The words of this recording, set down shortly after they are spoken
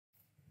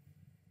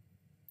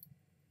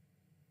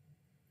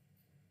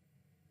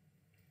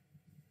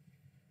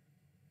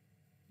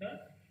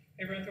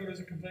Everyone thought it was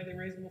a completely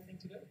reasonable thing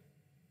to do?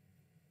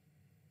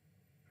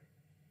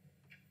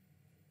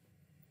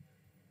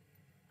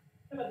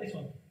 How about this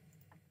one?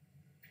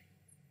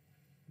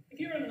 If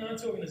you're an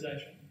arts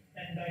organisation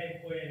and they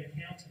employ an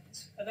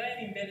accountant, are they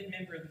an embedded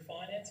member of the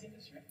finance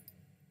industry?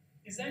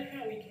 Is that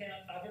how we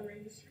count other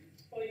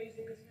industries by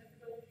using this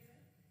methodology?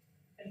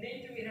 And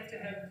then do we have to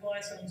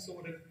apply some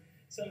sort of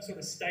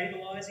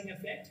stabilising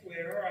effect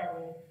where, all right,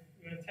 well,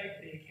 we're going to take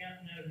the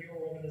accountant out of your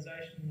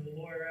organisation, the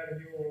lawyer out of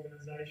your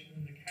organisation,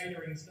 and the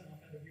catering staff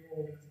out of your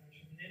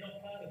organisation, and they're not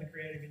part of the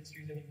creative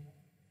industries anymore.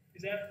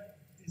 Is that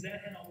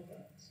how it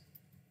works?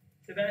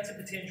 So that's a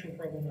potential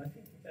problem, I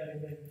think, with that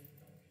embedded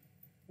methodology.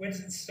 When does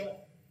it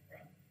stop?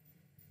 Right?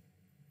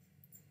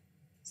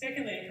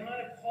 Secondly, it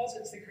kind of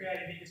posits the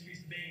creative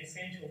industries as being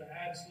essential to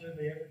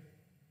absolutely everything.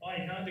 Oh,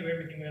 you can't do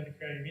everything without the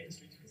creative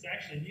industries, because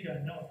actually you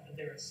don't know that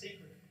there are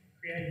secret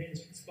creative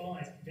industry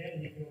spies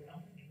embedded in your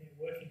company, and they're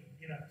working,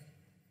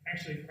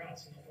 actually for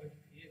us and not working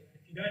for you.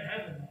 If you don't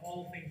have them, the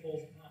whole thing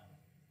falls apart.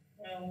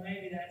 Well,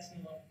 maybe that's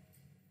not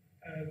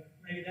a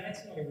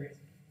reason.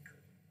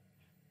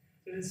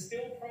 So there's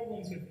still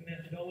problems with the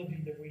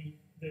methodology that we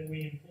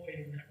employed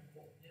in that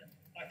report. Yeah,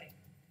 I think.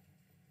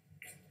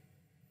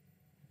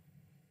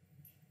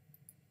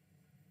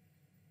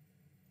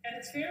 And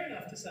it's fair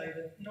enough to say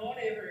that not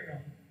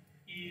everyone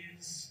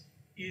is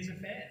a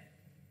fan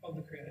of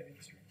the creative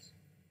industries.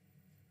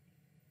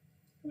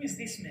 Who is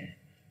this man?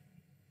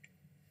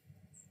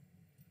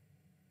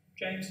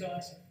 James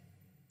Dyson,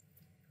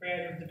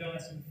 creator of the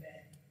Dyson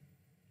fan.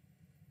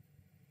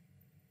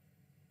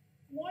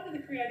 Why do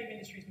the creative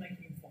industries make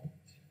him fond?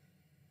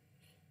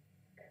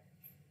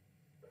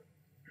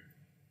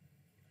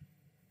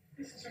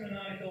 This is from an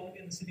article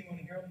in the Sydney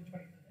Morning Herald in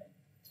 2013.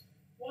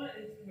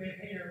 Where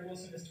Peter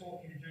Wilson is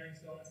talking to James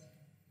Dyson.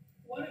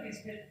 One of his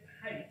pet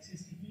hates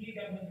is to hear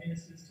government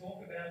ministers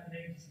talk about the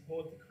need to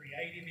support the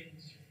creative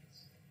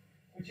industries,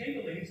 which he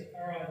believes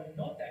are either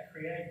not that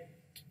creative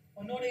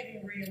or not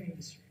even real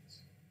industries.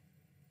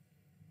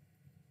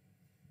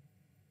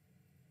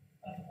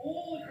 Of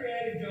all the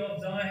creative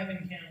jobs I have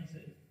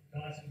encountered,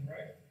 Dyson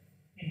wrote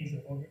in his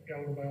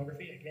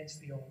autobiography,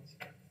 Against the Odds,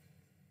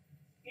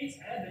 it's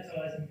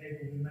advertising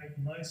people who make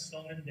the most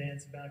song and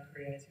dance about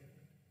creativity.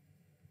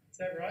 Is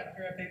that right?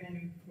 There are people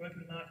who work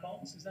in Mark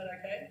Holmes. Is that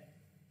okay?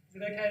 Is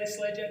it okay to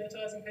sledge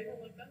advertising people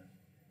like that?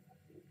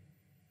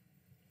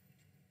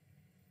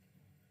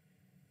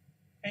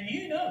 And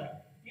you know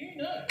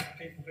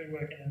people who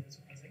work in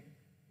advertising,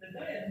 that they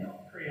are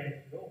not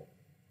creative at all.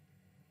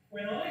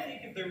 When I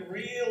think of the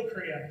real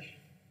creation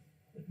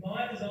that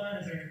my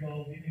designers are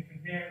involved in and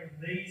compare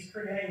with these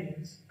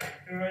creatives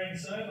who are earning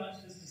so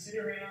much just to sit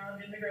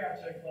around in the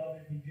Groucho Club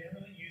and be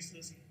generally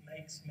useless, it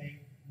makes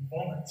me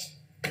vomit.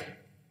 It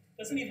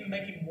doesn't even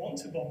make him want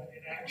to vomit,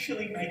 it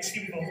actually makes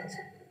him vomit.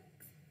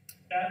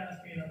 That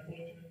must be an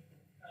unfortunate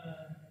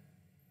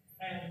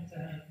ailment to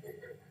have.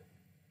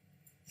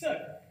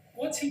 So,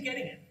 what's he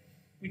getting at?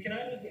 We can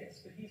only guess,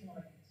 but here's my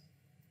guess.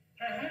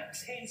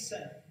 Perhaps he's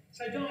saying,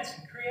 so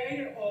Dyson,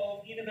 creator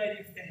of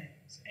innovative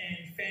fans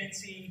and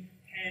fancy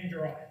hand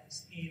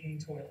dryers in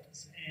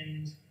toilets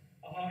and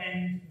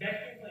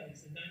vacuum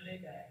cleaners that don't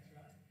need bags,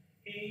 right?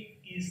 He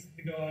is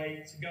the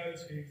guy to go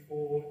to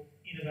for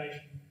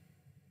innovation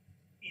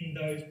in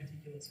those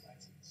particular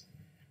spaces.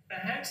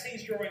 Perhaps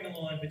he's drawing a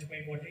line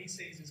between what he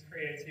sees as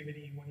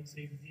creativity and what he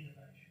sees as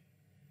innovation.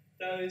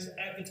 Those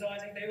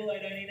advertising people, they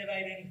don't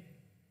innovate anything.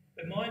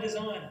 But my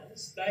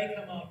designers, they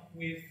come up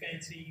with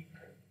fancy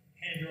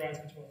hand dryers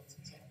for toilets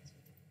and so on.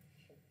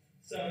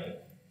 So,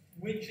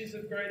 which is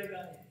of greater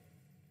value?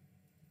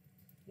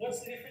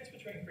 What's the difference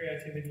between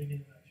creativity and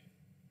innovation?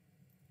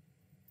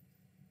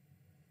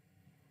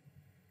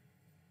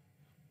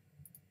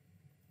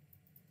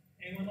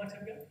 Anyone like to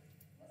have a go?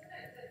 Wasn't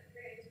it that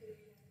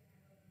creativity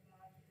has a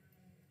large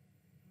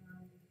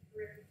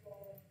room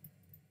for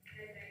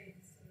handmade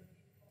sort of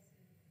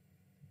impulsive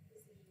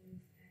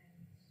decisions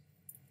and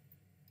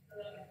a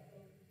lot of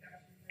the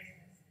production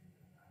process and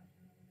a large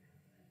number of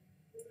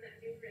output? Wasn't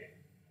that different?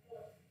 I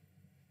thought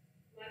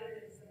my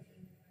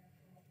assumption that I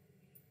thought would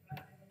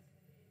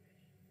be quite there was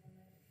sort of innovation on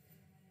the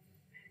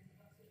and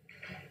what sort of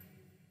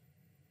creativity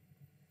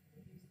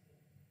produced it.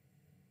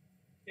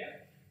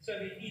 Yeah. So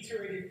the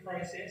iterative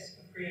process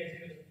of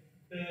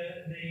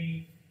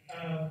creativity,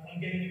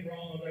 I'm getting it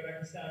wrong, I'll go back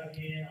and start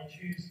again, I'll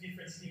choose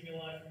different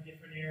stimuli from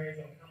different areas,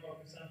 I'll come up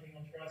with something,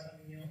 I'll try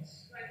something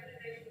else. Like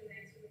innovation is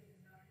actually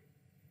design,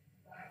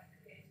 but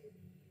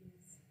creativity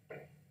is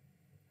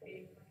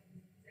being like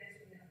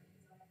essentially not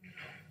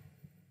design.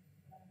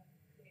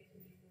 Creativity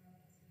is more or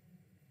less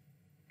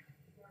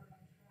more of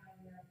a trial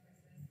and error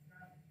process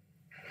rather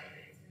than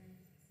answering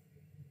specific.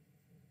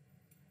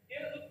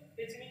 Yeah, look,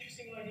 it's an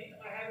interesting idea.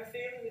 I have a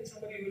feeling that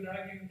somebody who would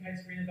argue in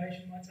case for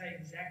innovation might say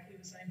exactly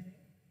the same thing.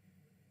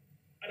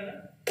 I don't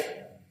know.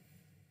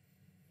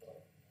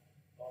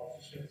 I was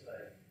just going to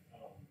say,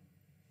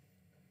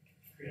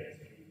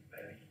 creativity,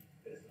 maybe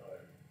there's no,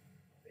 I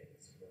think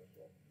it's similar to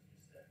what you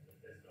just said, that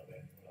there's no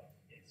end product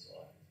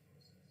inside this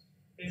process.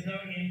 There's no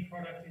end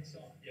product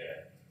inside.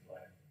 Yeah,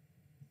 like,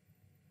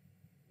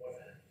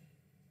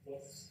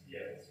 what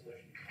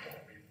solution you come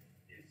up with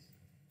is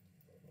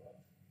a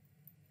product.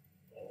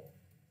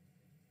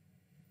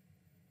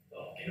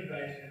 Well,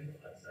 innovation,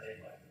 I'd say,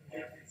 like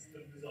it's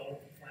the result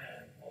of a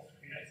plan, whilst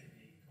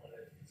creativity kind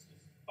of it's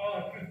just.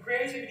 Oh,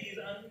 creativity is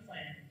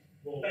unplanned,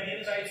 Well, but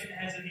innovation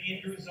has an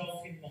end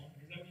result in mind.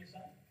 Is that what you're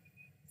saying?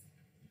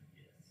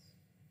 yes.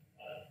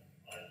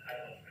 I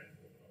had my train of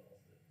thought, but I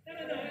lost it. No,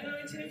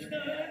 it's no,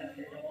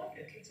 I like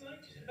it. It's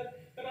not interesting.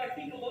 But I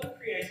think a lot of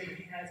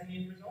creativity has an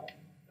end result.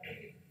 I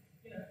think,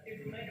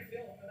 if we make a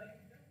film, we're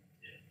making a film.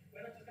 Yeah.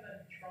 We're not just going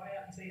to try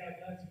out and see how it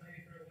goes and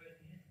maybe throw it away at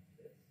the end.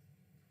 Yes.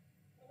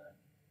 I don't know.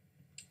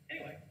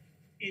 Anyway,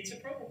 it's a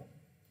problem.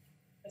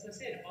 As I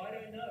said, I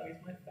don't know is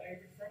my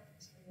favourite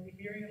phrase. We're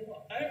hearing it a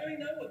lot. I don't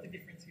really know what the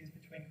difference is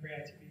between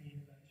creativity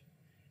and innovation.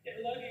 Yeah,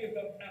 a lot of you have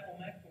got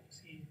Apple MacBooks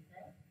here,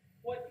 right?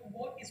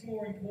 What is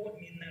more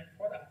important in that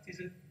product?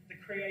 Is it the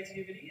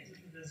creativity? Is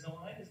it the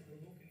design? Is it the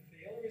look and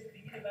feel? Or is it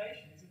the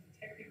innovation? Is it the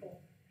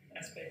technical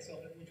aspects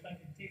of it which make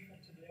it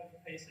different to the other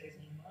PCs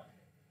on the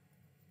market?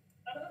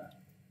 I don't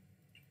know.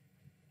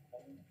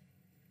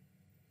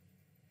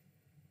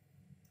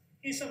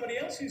 Here's somebody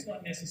else who's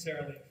not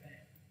necessarily a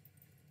fan.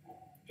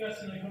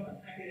 Justin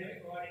O'Connor,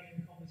 academic writing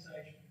and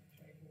conversation,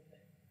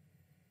 2014.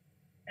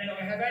 And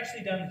I have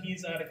actually done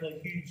his article a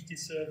huge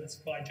disservice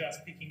by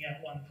just picking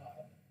out one part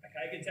of it.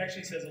 Okay, it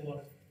actually says a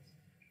lot of things.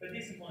 But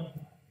this is one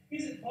part.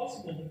 Is it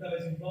possible that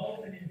those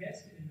involved and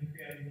invested in the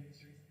creative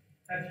industries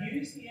have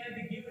used the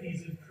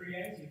ambiguities of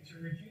creative to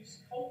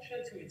reduce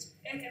culture to its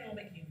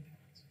economic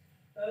impact?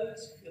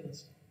 Those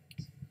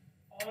philistines.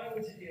 I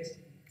would suggest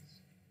it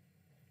is.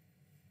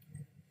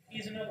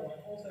 Here's another one,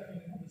 also from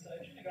the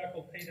conversation, a guy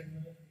called Peter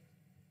Murphy.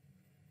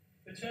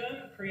 The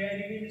term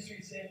creative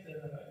industry sector,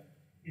 though,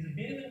 is a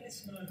bit of a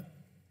misnomer.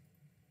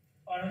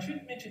 And I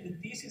should mention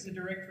that this is a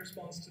direct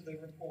response to the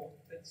report,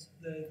 that's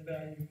the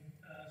value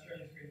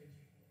Australia's creative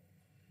industry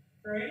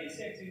report. For any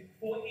sector,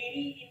 for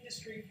any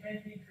industry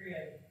can be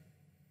creative.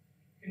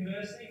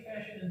 Conversely,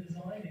 fashion and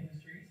design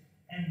industries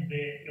and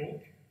their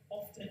ilk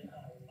often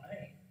are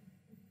lame.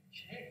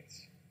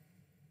 Jeez.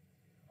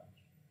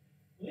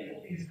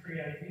 Little is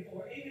creative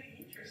or even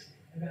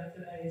interesting about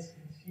today's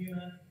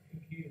consumer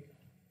computer companies.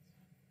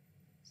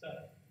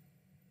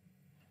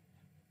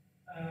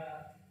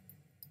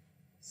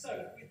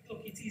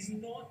 Look, it is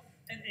not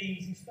an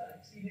easy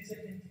space. It is a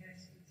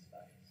contested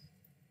space.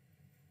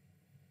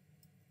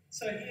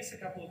 So here's a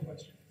couple of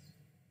questions.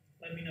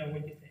 Let me know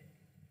what you think.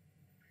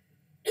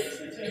 Is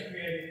the term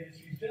creative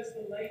industry just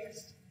the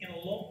latest in a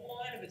long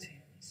line of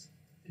attempts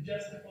to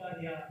justify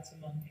the arts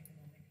among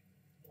economic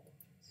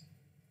lines?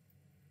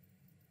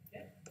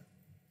 Yeah?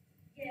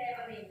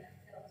 Yeah, I mean,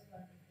 that was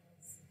one of the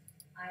thoughts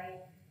I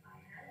had.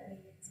 I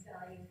mean, its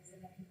value is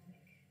an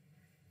economic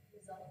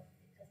result.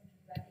 It doesn't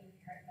talk about the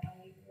inherent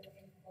value or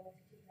any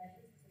qualitative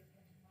measures, it's sort of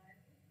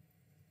quantifiable.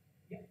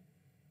 Yeah.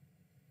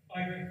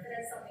 I agree. But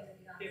that's something that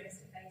the arts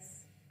has to face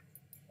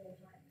all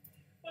the time.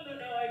 Well,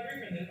 no, I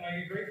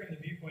agree from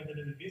the viewpoint that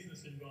as a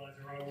business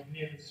advisor, I would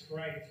never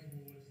stray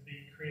towards the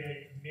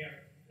creative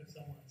merit of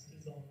someone's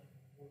design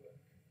or work.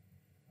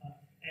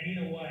 And in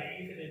a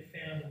way, if it had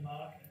found a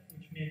market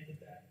which meant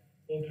that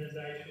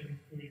organisation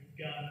could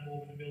garner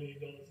more than $1 million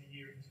a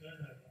year in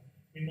turnover,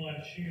 we might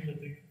assume that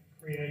the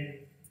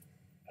creative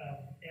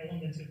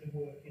element of the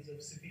work is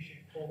of sufficient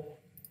quality.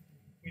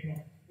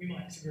 We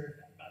might disagree with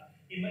that,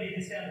 but it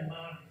has found a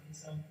market in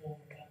some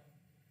form or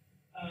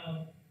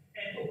another.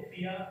 And look,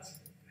 the arts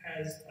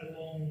has a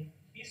long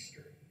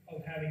history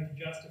of having to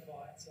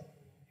justify itself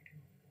along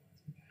economic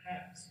lines, and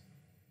perhaps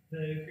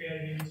the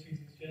creative industries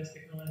is just a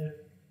kind of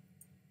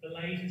the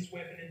latest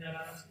weapon in that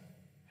arsenal.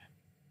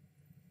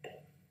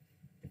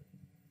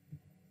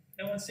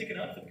 No one's sticking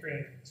up for the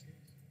creative industries.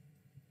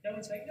 No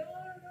one's saying, no,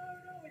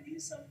 it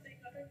is something.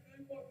 I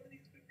don't know what it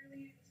is, but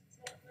really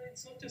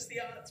it's not just the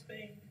arts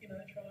being,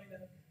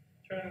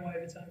 trying to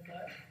wave its own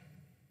flag.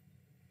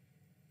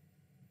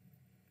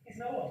 Is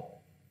no one.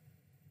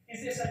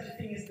 Is there such a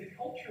thing as the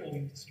cultural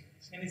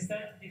industries? And is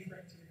that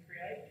different to the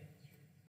creative